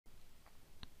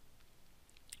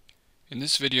In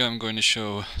this video I'm going to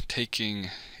show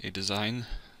taking a design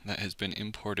that has been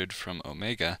imported from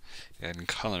Omega and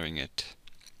coloring it.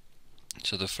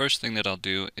 So the first thing that I'll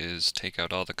do is take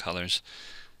out all the colors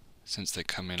since they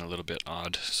come in a little bit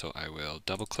odd. So I will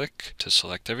double click to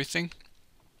select everything,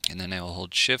 and then I will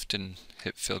hold shift and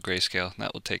hit fill grayscale.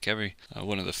 That will take every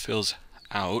one of the fills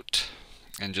out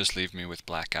and just leave me with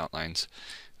black outlines.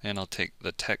 Then I'll take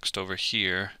the text over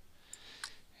here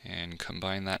and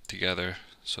combine that together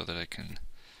so that I can,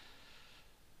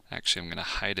 actually I'm going to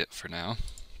hide it for now.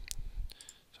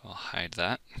 So I'll hide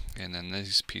that, and then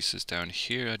these pieces down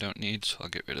here I don't need, so I'll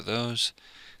get rid of those.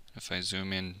 If I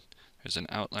zoom in, there's an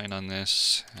outline on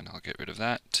this, and I'll get rid of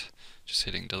that, just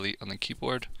hitting delete on the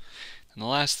keyboard. And the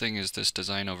last thing is this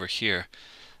design over here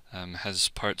has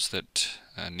parts that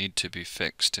need to be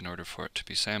fixed in order for it to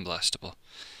be sandblastable.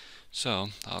 So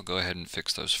I'll go ahead and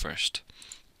fix those first.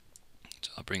 So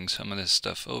I'll bring some of this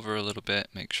stuff over a little bit,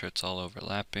 make sure it's all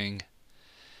overlapping.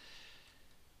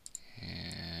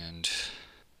 And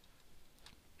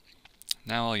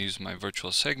now I'll use my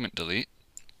virtual segment delete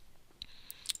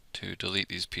to delete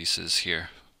these pieces here.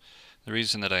 The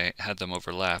reason that I had them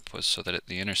overlap was so that at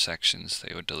the intersections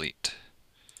they would delete.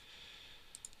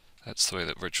 That's the way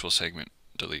that virtual segment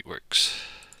delete works.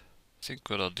 I think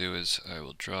what I'll do is I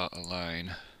will draw a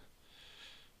line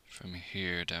from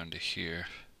here down to here.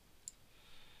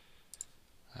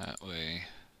 That way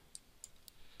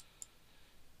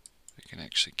we can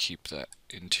actually keep that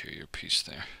interior piece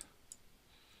there.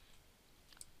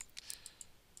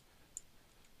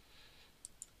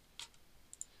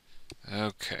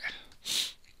 Okay,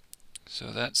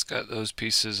 so that's got those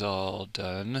pieces all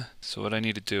done. So what I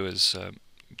need to do is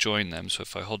join them. So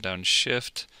if I hold down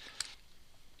shift,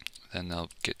 then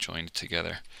they'll get joined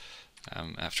together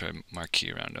after I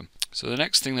marquee around them. So the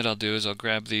next thing that I'll do is I'll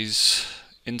grab these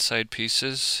inside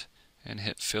pieces and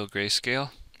hit fill grayscale,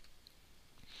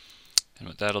 and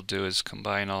what that'll do is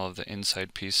combine all of the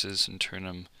inside pieces and turn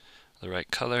them the right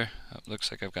color. It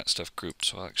looks like I've got stuff grouped,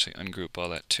 so I'll actually ungroup all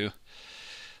that too.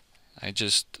 I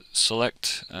just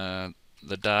select the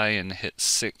die and hit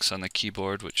 6 on the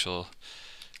keyboard, which will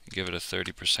give it a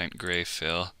 30% gray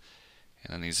fill,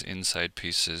 and then these inside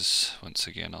pieces, once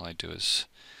again all I do is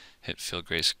hit fill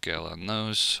grayscale on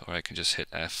those, or I can just hit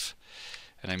F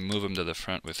and I move them to the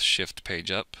front with shift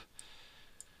page up.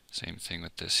 Same thing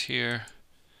with this here.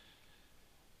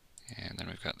 And then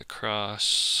we've got the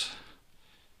cross.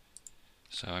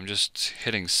 So I'm just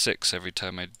hitting 6 every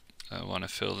time I want to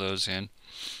fill those in.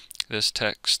 This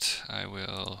text I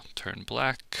will turn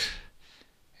black,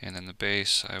 and then the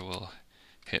base I will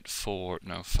hit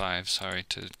 5, sorry,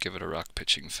 to give it a rock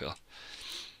pitching fill.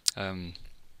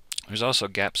 There's also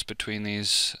gaps between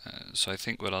these, so I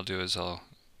think what I'll do is I'll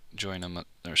join them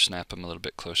or snap them a little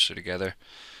bit closer together.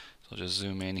 So I'll just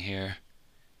zoom in here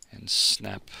and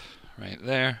snap right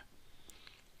there.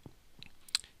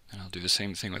 And I'll do the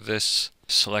same thing with this.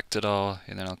 Select it all,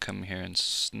 and then I'll come here and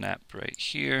snap right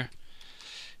here.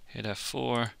 Hit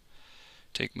F4,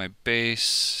 take my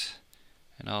base,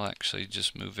 and I'll actually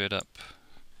just move it up.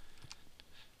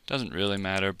 Doesn't really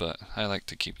matter, but I like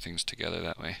to keep things together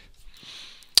that way.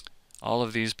 All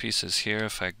of these pieces here,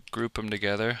 if I group them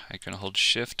together, I can hold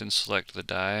shift and select the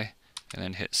die, and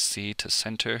then hit C to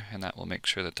center, and that will make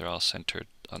sure that they're all centered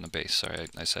on the base. Sorry,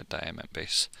 I said die, I meant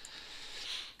base.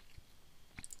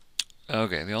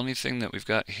 Okay, the only thing that we've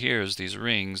got here is these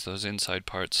rings. Those inside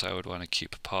parts I would want to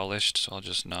keep polished, so I'll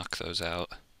just knock those out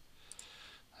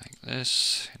like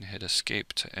this, and hit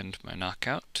escape to end my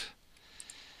knockout.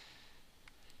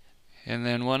 And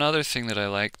then one other thing that I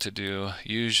like to do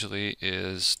usually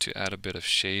is to add a bit of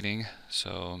shading.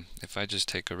 So if I just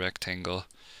take a rectangle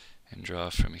and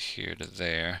draw from here to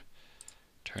there,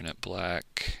 turn it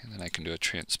black, and then I can do a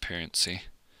transparency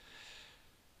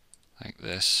like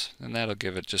this, and that'll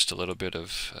give it just a little bit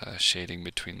of shading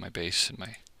between my base and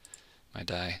my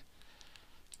die.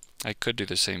 I could do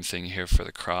the same thing here for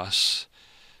the cross,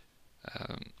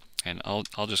 and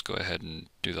I'll just go ahead and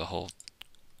do the whole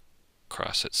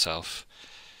cross itself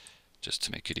just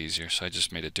to make it easier. So I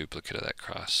just made a duplicate of that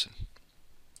cross and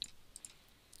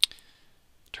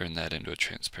turn that into a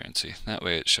transparency. That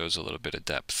way it shows a little bit of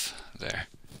depth there.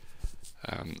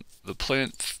 The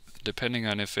plinth, depending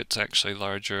on if it's actually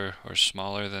larger or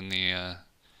smaller than the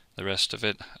rest of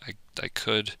it, I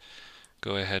could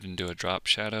go ahead and do a drop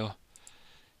shadow,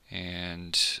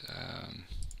 and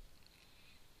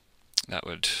that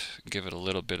would give it a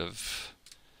little bit of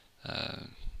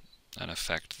an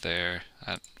effect there.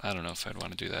 I don't know if I'd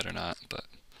want to do that or not, but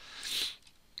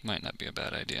might not be a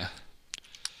bad idea.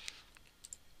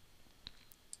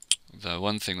 The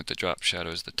one thing with the drop shadow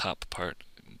is the top part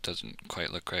doesn't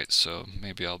quite look right, so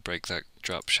maybe I'll break that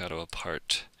drop shadow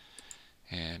apart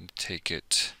and take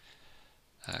it,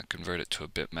 convert it to a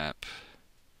bitmap,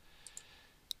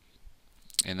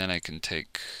 and then I can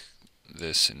take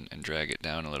this and drag it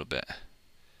down a little bit.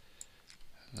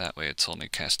 That way it's only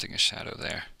casting a shadow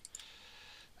there.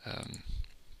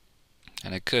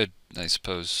 And I could, I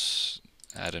suppose,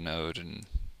 add a node and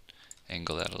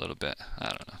angle that a little bit. I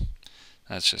don't know.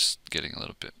 That's just getting a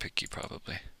little bit picky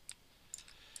probably.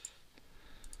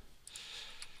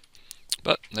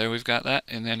 But there we've got that,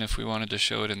 and then if we wanted to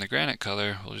show it in the granite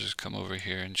color, we'll just come over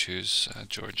here and choose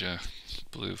Georgia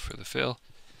blue for the fill,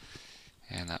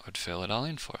 and that would fill it all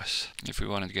in for us. If we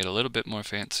wanted to get a little bit more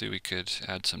fancy, we could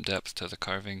add some depth to the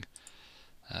carving,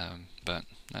 but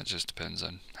that just depends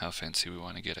on how fancy we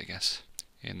want to get, I guess.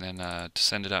 And then to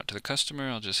send it out to the customer,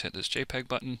 I'll just hit this JPEG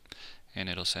button, and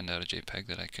it'll send out a JPEG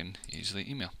that I can easily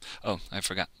email. Oh, I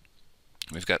forgot.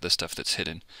 We've got the stuff that's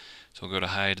hidden. So we'll go to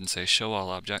hide and say show all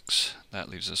objects. That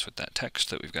leaves us with that text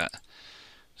that we've got.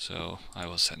 So I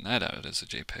will send that out as a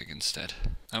JPEG instead.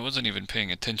 I wasn't even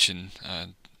paying attention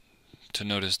to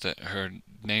notice that her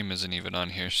name isn't even on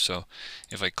here. So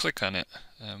if I click on it,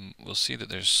 we'll see that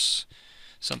there's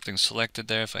something selected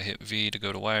there. If I hit V to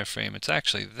go to wireframe, it's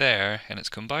actually there and it's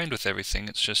combined with everything.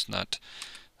 It's just not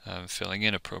filling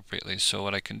in appropriately. So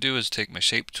what I can do is take my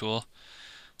shape tool,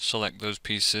 select those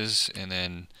pieces, and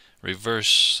then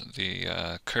reverse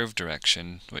the curve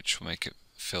direction, which will make it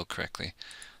fill correctly.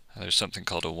 There's something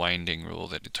called a winding rule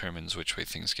that determines which way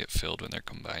things get filled when they're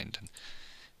combined. And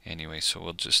anyway, so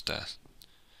we'll just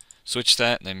switch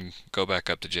that and then go back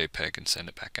up to JPEG and send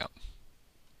it back out.